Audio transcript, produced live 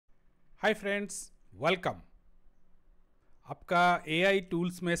Hi friends, welcome. आपका AI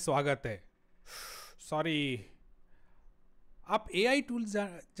tools में स्वागत है। सॉरी, आप एआई टूल्स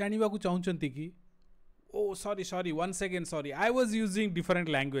जानिबाकु चाहुचंती कि? Oh, sorry. Once again, sorry. I was using different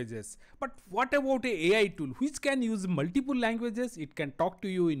languages. But what about a AI tool which can use multiple languages? It can talk to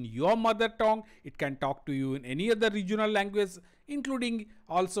you in your mother tongue. It can talk to you in any other regional language, including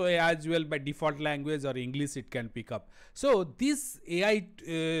also as well by default language or English it can pick up. So these AI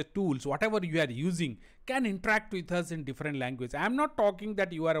tools, whatever you are using, can interact with us in different languages. I am not talking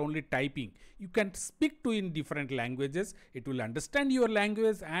that you are only typing. You can speak to in different languages. It will understand your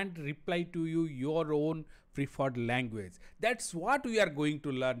language and reply to you your own preferred language. That's what we are going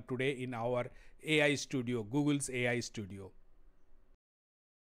to learn today in our AI studio, Google's AI studio.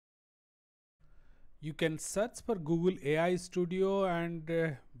 You can search for Google AI studio and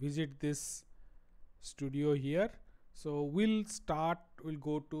visit this studio here. So we'll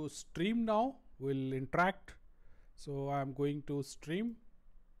go to stream now. We'll interact. So I'm going to stream.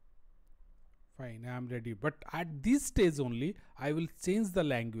 Fine, I'm ready. But at this stage only, I will change the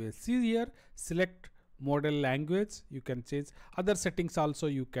language. See here, select model language. You can change other settings also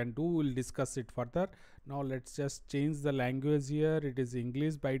you can do. We'll discuss it further. Now let's just change the language here. It is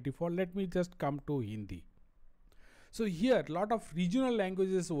English by default. Let me just come to Hindi. So here lot of regional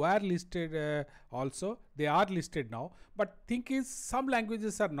languages were listed also. They are listed now, but thing is some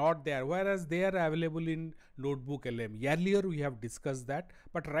languages are not there, whereas they are available in notebook LM. Earlier we have discussed that,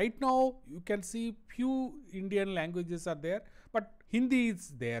 but right now you can see few Indian languages are there, but Hindi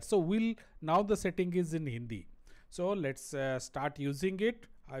is there. So now the setting is in Hindi. So let's start using it.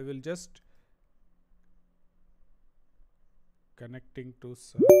 I will just connecting to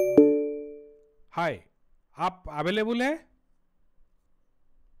server. Hi, आप available है?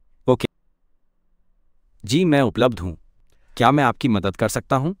 Okay जी, मैं उपलब्ध हूँ। क्या मैं आपकी मदद कर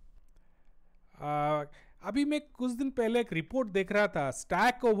सकता हूँ? अभी मैं कुछ दिन पहले एक रिपोर्ट देख रहा था,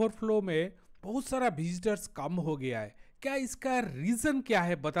 स्टैक ओवरफ्लो में बहुत सारा विजिटर्स कम हो गया है। क्या इसका रीजन क्या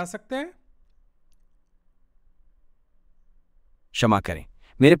है, बता सकते हैं? क्षमा करें,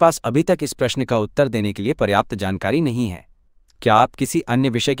 मेरे पास अभी तक इस प्रश्न का उत्तर देने के लिए पर्याप्त जानकारी नहीं है। क्या आप किसी अन्य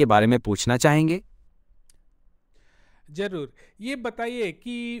विषय के बारे में पूछना चाहेंगे? जरूर। ये बताइए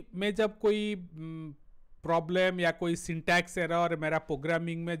कि मैं जब कोई प्रॉब्लम या कोई सिंटैक्स एरर, मेरा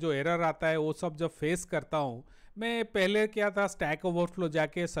प्रोग्रामिंग में जो एरर आता है वो सब जब फेस करता हूँ, मैं पहले क्या था, स्टैक ओवरफ्लो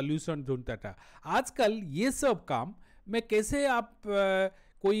जाके सोल्यूशन ढूंढता था। आजकल ये सब काम मैं कैसे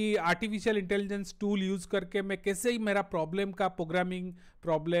कोई आर्टिफिशियल इंटेलिजेंस टूल यूज करके मैं कैसे ही मेरा प्रॉब्लम का, प्रोग्रामिंग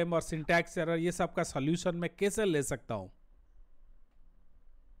प्रॉब्लम और सिंटैक्स एरर ये सब का सोल्यूशन मैं कैसे ले सकता हूँ?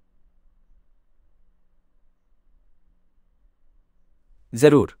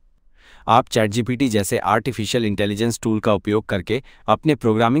 जरूर, आप चैटजीपीटी जैसे आर्टिफिशियल इंटेलिजेंस टूल का उपयोग करके अपने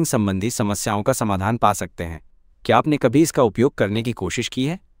प्रोग्रामिंग संबंधी समस्याओं का समाधान पा सकते हैं। क्या आपने कभी इसका उपयोग करने की कोशिश की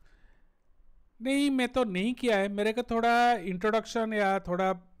है? नहीं, मैं तो नहीं किया है। मेरे को थोड़ा इंट्रोडक्शन या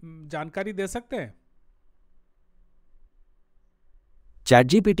थोड़ा जानकारी दे सकते हैं?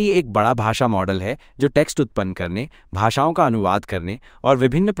 चैटजीपीटी एक बड़ा भाषा मॉडल है जो टेक्स्ट उत्पन्न करने, भाषाओं का अनुवाद करने और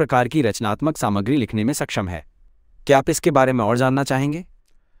विभिन्न प्रकार की रचनात्मक सामग्री लिखने में सक्षम है। क्या आप इसके बारे में और जानना चाहेंगे?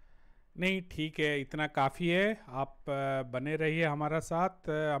 नहीं, ठीक है, इतना काफ़ी है। आप बने रहिए हमारा साथ।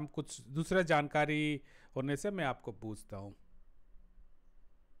 हम कुछ दूसरा जानकारी होने से मैं आपको पूछता हूँ।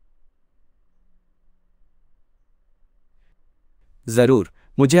 जरूर,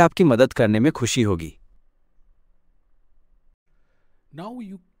 मुझे आपकी मदद करने में खुशी होगी। Now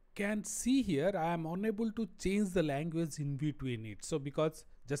you can see here I am unable to change the language in between it. So because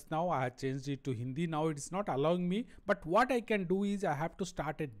just now I had changed it to Hindi, now it is not allowing me. But what I can do is I have to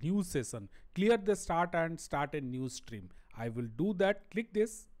start a new session, clear the start and start a new stream. I will do that. Click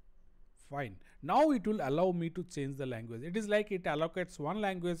this. Fine. Now it will allow me to change the language. It is like it allocates one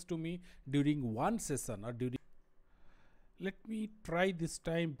language to me during one session or during. Let me try this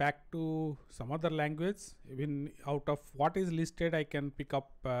time back to some other language. Even out of what is listed, I can pick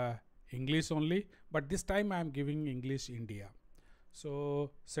up English only. But this time I am giving English India. So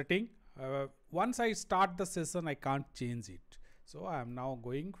setting. Once I start the session, I can't change it. So I am now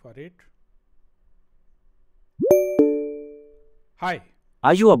going for it. Hi.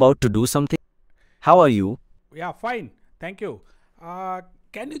 Are you about to do something? How are you? Yeah, fine. Thank you.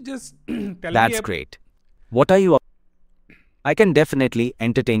 Can you just tell me? That's great. What are you? I can definitely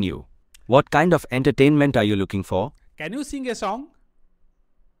entertain you. What kind of entertainment are you looking for? Can you sing a song?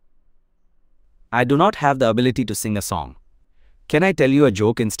 I do not have the ability to sing a song. Can I tell you a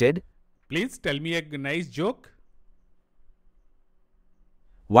joke instead? Please tell me a nice joke.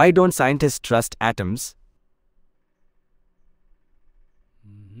 Why don't scientists trust atoms?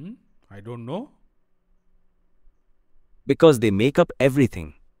 I don't know. Because they make up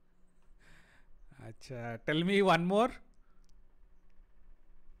everything. Acha, tell me one more.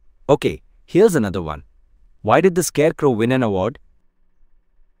 Okay, here's another one. Why did the scarecrow win an award?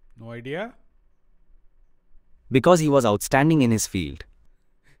 No idea. Because he was outstanding in his field.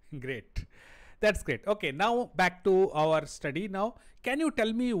 Great. That's great. Okay, now back to our study. Now, can you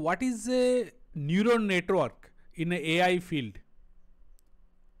tell me what is a neural network in a AI field?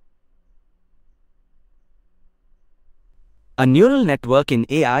 A neural network in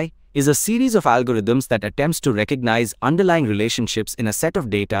AI is a series of algorithms that attempts to recognize underlying relationships in a set of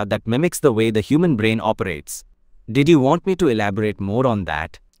data that mimics the way the human brain operates. Did you want me to elaborate more on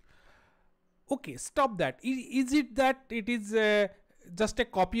that? Okay, stop that. Is it that it is just a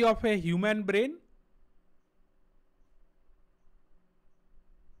copy of a human brain?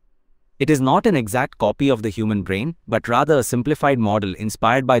 It is not an exact copy of the human brain, but rather a simplified model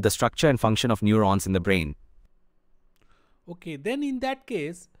inspired by the structure and function of neurons in the brain. Okay, then in that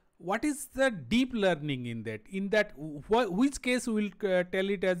case, what is the deep learning in that? In that, which case we will tell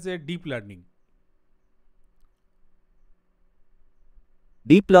it as a deep learning?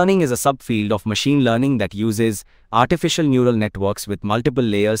 Deep learning is a subfield of machine learning that uses artificial neural networks with multiple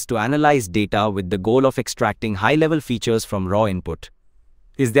layers to analyze data with the goal of extracting high-level features from raw input.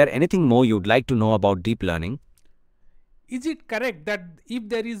 Is there anything more you'd like to know about deep learning? Is it correct that if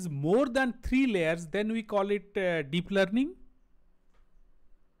there is more than 3 layers, then we call it deep learning?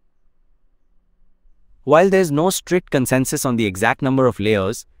 While there is no strict consensus on the exact number of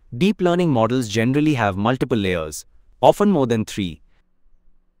layers, deep learning models generally have multiple layers, often more than 3.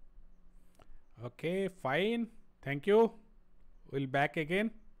 Okay, fine. Thank you. We'll back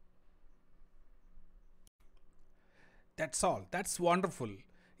again. That's all. That's wonderful.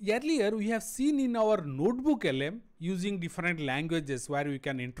 Earlier, we have seen in our notebook LM using different languages where we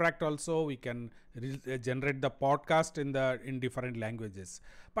can interact also, we can generate the podcast in different languages.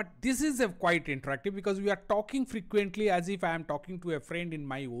 But this is quite interactive because we are talking frequently as if I am talking to a friend in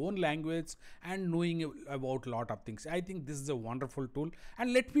my own language and knowing about a lot of things. I think this is a wonderful tool,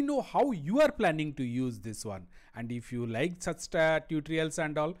 and let me know how you are planning to use this one. And if you like such tutorials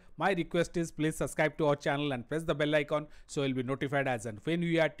and all, my request is please subscribe to our channel and press the bell icon so you'll be notified as and when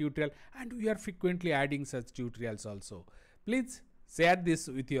we add tutorial, and we are frequently adding such tutorials also. Please share this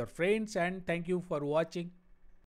with your friends, and thank you for watching.